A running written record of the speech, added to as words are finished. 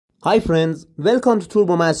Hi friends, welcome to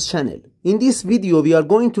Turbo Maths channel. In this video we are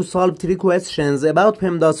going to solve 3 questions about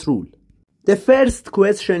PEMDAS rule. The first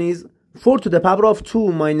question is 4 to the power of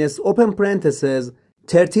 2 minus open parentheses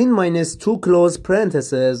 13 minus 2 close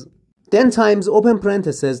parentheses, then times open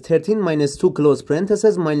parentheses 13 minus 2 close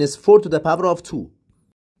parentheses minus 4 to the power of 2.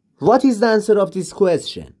 What is the answer of this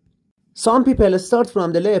question? Some people start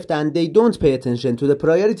from the left and they don't pay attention to the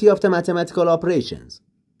priority of the mathematical operations.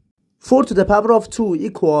 4 to the power of 2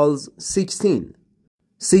 equals 16.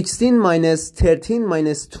 16 minus 13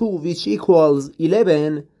 minus 2 which equals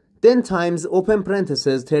 11, then times open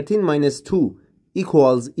parentheses 13 minus 2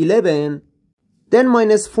 equals 11, then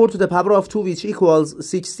minus 4 to the power of 2 which equals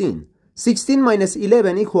 16. 16 minus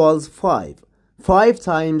 11 equals 5. 5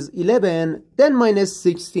 times 11, then minus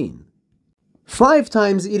 16. 5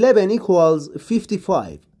 times 11 equals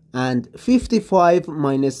 55, and 55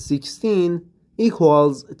 minus 16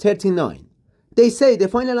 equals 39. They say the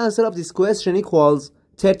final answer of this question equals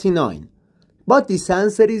 39. But this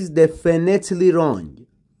answer is definitely wrong.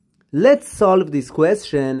 Let's solve this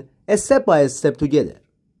question step by step together.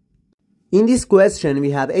 In this question we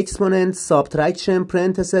have exponents, subtraction,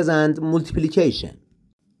 parentheses and multiplication.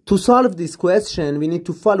 To solve this question we need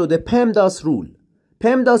to follow the PEMDAS rule.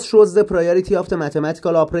 PEMDAS shows the priority of the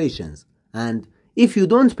mathematical operations, and if you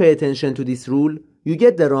don't pay attention to this rule you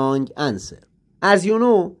get the wrong answer. As you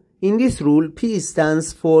know, in this rule, P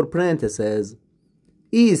stands for parentheses,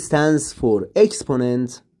 E stands for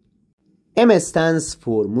exponent, M stands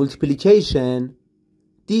for multiplication,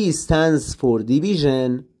 D stands for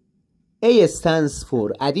division, A stands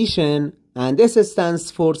for addition, and S stands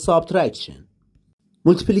for subtraction.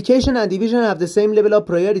 Multiplication and division have the same level of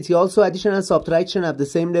priority, also addition and subtraction have the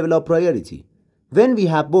same level of priority. When we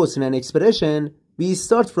have both in an expression, we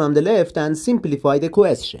start from the left and simplify the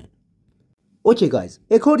question. Okay guys,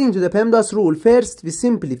 according to the PEMDAS rule, first we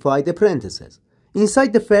simplify the parentheses.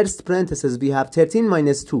 Inside the first parentheses we have 13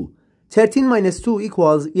 minus 2. 13 minus 2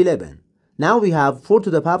 equals 11. Now we have 4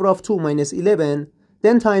 to the power of 2 minus 11,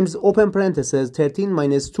 then times open parentheses 13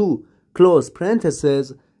 minus 2 close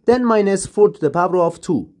parentheses, then minus 4 to the power of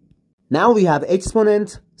 2. Now we have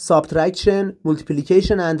exponent, subtraction,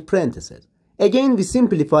 multiplication and parentheses. Again we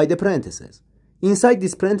simplify the parentheses. Inside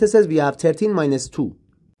this parentheses we have 13 minus 2.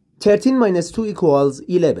 13 minus 2 equals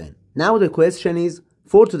 11. Now the question is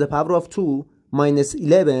 4 to the power of 2 minus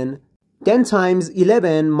 11, then times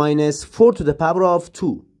 11 minus 4 to the power of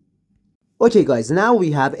 2. Okay guys, now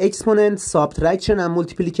we have exponent, subtraction and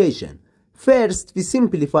multiplication. First we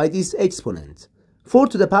simplify this exponent. 4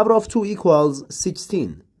 to the power of 2 equals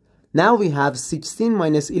 16. Now we have 16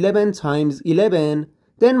 minus 11 times 11,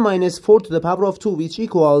 then minus 4 to the power of 2 which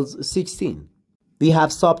equals 16. We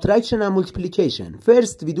have subtraction and multiplication.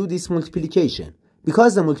 First we do this multiplication,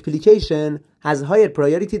 because the multiplication has higher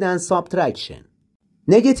priority than subtraction.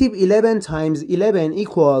 Negative 11 times 11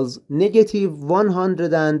 equals negative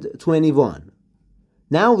 121.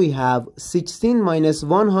 Now we have 16 minus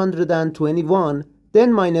 121,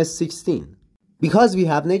 then minus 16. Because we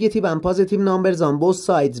have negative and positive numbers on both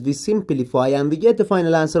sides, we simplify and we get the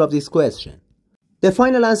final answer of this question. The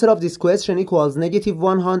final answer of this question equals negative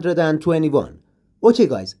 121. Okay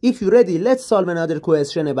guys, if you're ready, let's solve another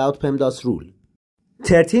question about PEMDAS rule.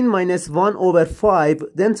 13 minus 1 over 5,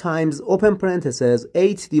 then times open parentheses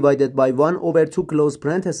 8 divided by 1 over 2 close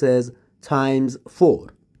parentheses times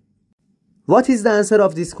 4. What is the answer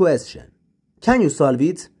of this question? Can you solve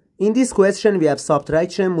it? In this question we have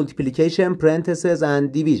subtraction, multiplication, parentheses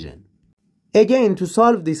and division. Again, to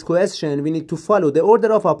solve this question we need to follow the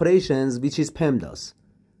order of operations, which is PEMDAS.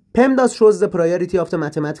 PEMDAS shows the priority of the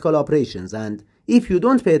mathematical operations, and if you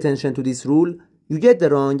don't pay attention to this rule, you get the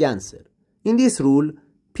wrong answer. In this rule,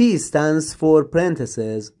 P stands for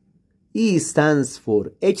parentheses, E stands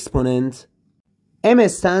for exponent, M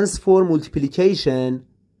stands for multiplication,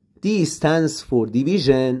 D stands for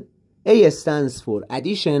division, A stands for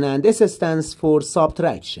addition, and S stands for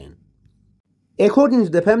subtraction. According to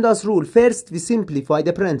the PEMDAS rule, first we simplify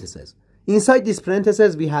the parentheses. Inside this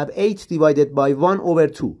parentheses we have 8 divided by 1 over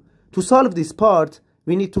 2. To solve this part,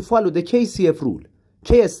 we need to follow the KCF rule.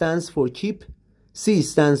 K stands for keep, C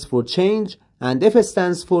stands for change, and F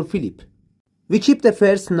stands for flip. We keep the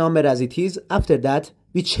first number as it is. After that,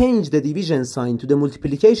 we change the division sign to the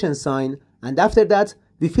multiplication sign, and after that,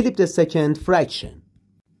 we flip the second fraction.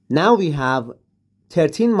 Now we have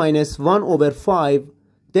 13 minus 1 over 5,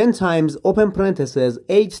 then times open parentheses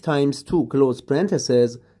 8 times 2 close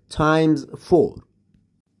parentheses times 4.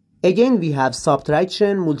 Again we have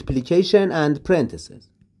subtraction, multiplication and parentheses.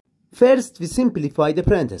 First we simplify the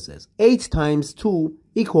parentheses. 8 times 2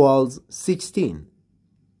 equals 16.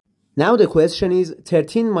 Now the question is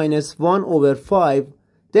 13 minus 1 over 5,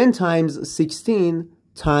 then times 16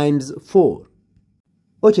 times 4.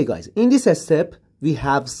 Okay guys, in this step, we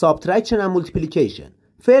have subtraction and multiplication.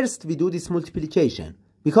 First, we do this multiplication,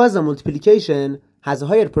 because the multiplication has a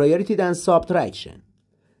higher priority than subtraction.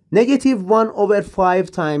 Negative 1 over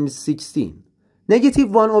 5 times 16. Negative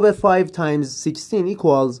 1 over 5 times 16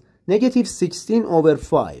 equals negative 16 over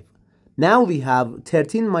 5. Now we have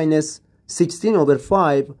 13 minus 16 over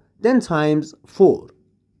 5, then times 4.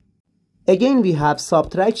 Again we have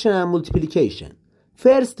subtraction and multiplication.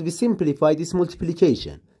 First we simplify this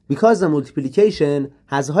multiplication, because the multiplication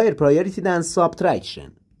has higher priority than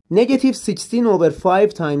subtraction. Negative 16 over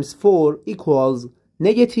 5 times 4 equals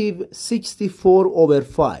negative 64 over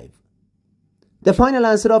 5. The final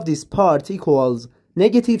answer of this part equals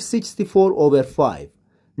negative 64 over 5.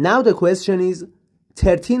 Now the question is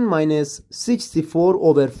 13 minus 64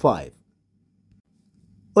 over 5.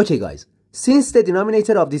 Okay guys, since the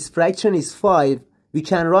denominator of this fraction is 5, we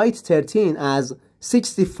can write 13 as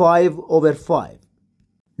 65 over 5.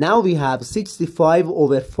 Now we have 65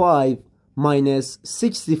 over 5 minus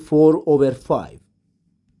 64 over 5.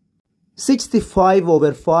 65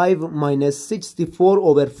 over 5 minus 64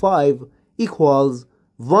 over 5 equals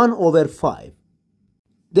 1 over 5.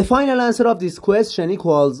 The final answer of this question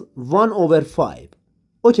equals 1 over 5.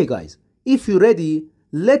 Okay guys, if you're ready,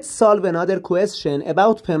 let's solve another question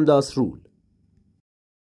about PEMDAS rule.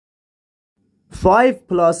 5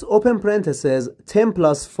 plus open parentheses 10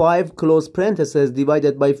 plus 5 close parentheses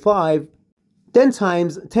divided by 5, then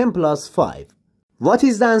times 10 plus 5. What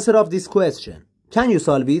is the answer of this question? Can you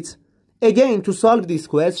solve it? Again, to solve this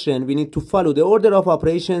question, we need to follow the order of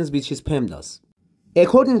operations, which is PEMDAS.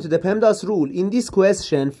 According to the PEMDAS rule, in this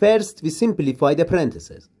question, first we simplify the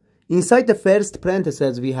parentheses. Inside the first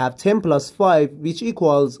parentheses, we have 10 plus 5, which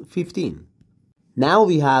equals 15. Now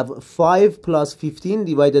we have 5 plus 15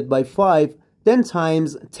 divided by 5, then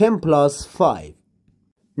times 10 plus 5.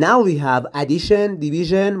 Now we have addition,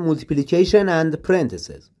 division, multiplication, and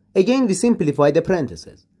parentheses. Again, we simplify the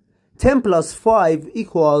parentheses. 10 plus 5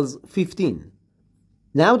 equals 15.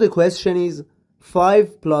 Now the question is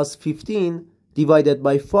 5 plus 15 divided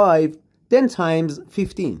by 5, then times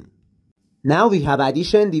 15. Now we have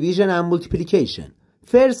addition, division, and multiplication.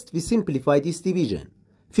 First, we simplify this division.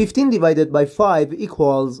 15 divided by 5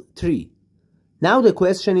 equals 3. Now the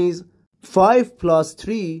question is 5 plus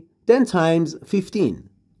 3, then times 15.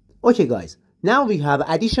 Okay guys, now we have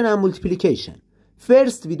addition and multiplication.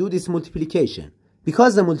 First, we do this multiplication,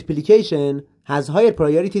 because the multiplication has higher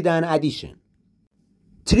priority than addition.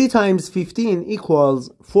 3 times 15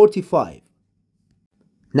 equals 45.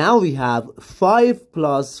 Now we have 5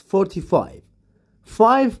 plus 45.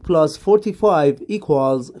 5 plus 45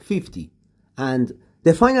 equals 50. And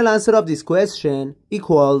the final answer of this question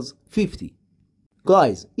equals 50.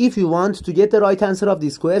 Guys, if you want to get the right answer of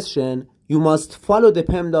this question, you must follow the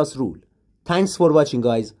PEMDAS rule. Thanks for watching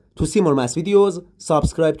guys. To see more math videos,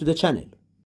 subscribe to the channel.